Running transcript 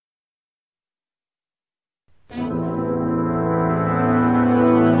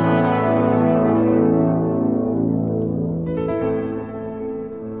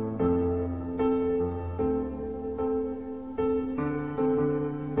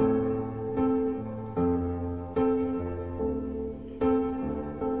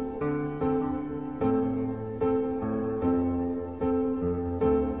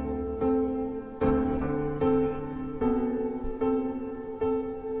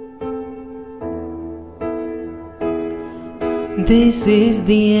This is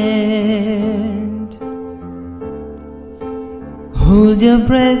the end. Hold your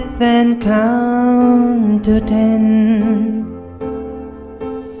breath and count to 10.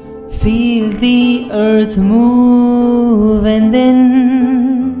 Feel the earth move and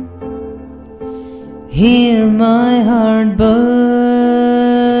then hear my heart burst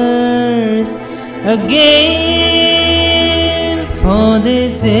again. For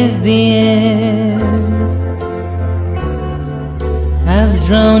this is the end. I've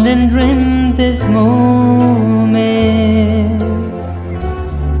drowned and dreamed this moment,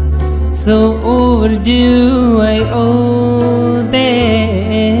 so overdue I owe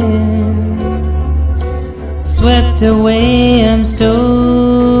them. Swept away I'm stolen.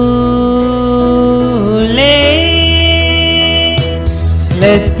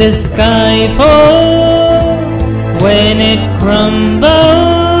 Let the sky fall. When it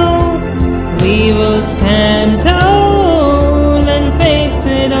crumbles, we will stand tall.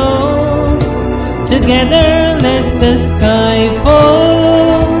 Together let the sky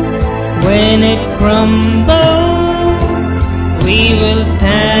fall. When it crumbles, we will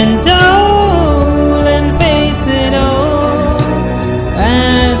stand tall and face it all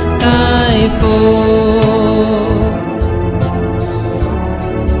at Skyfall.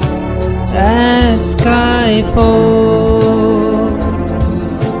 At Skyfall.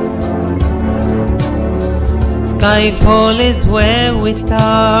 Skyfall is where we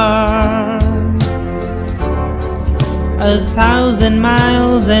start. 1,000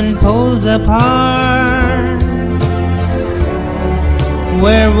 miles and poles apart,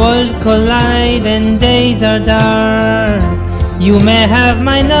 where worlds collide and days are dark. You may have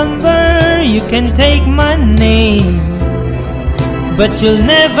my number, you can take my name, but you'll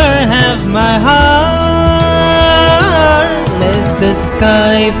never have my heart. Let the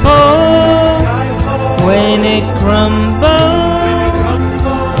sky fall. When it crumbles,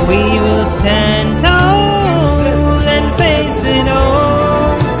 we will stand tall.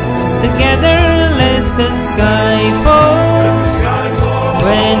 Together let the sky fall.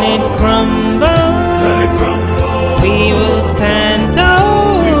 When it crumbles, we will stand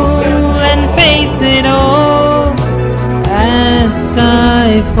tall and face it all at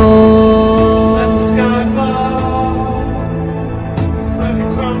Skyfall. When it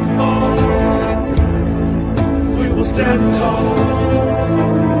crumbles, we will stand tall.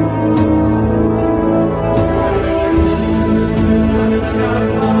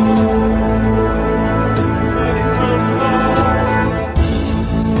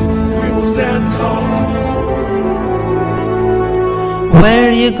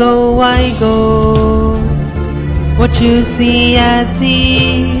 Where you go, I go. What you see, I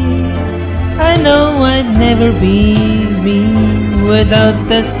see. I know I'd never be me without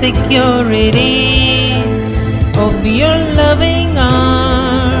the security of your loving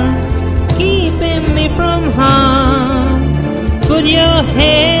arms, keeping me from harm. Put your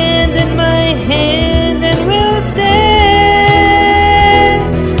hand in my hand and we'll stay.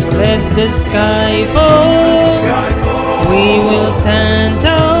 Let the sky fall. We will stand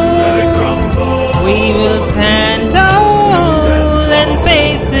tall. We will stand tall and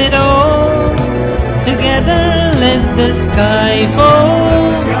face it all. Together let the sky fall.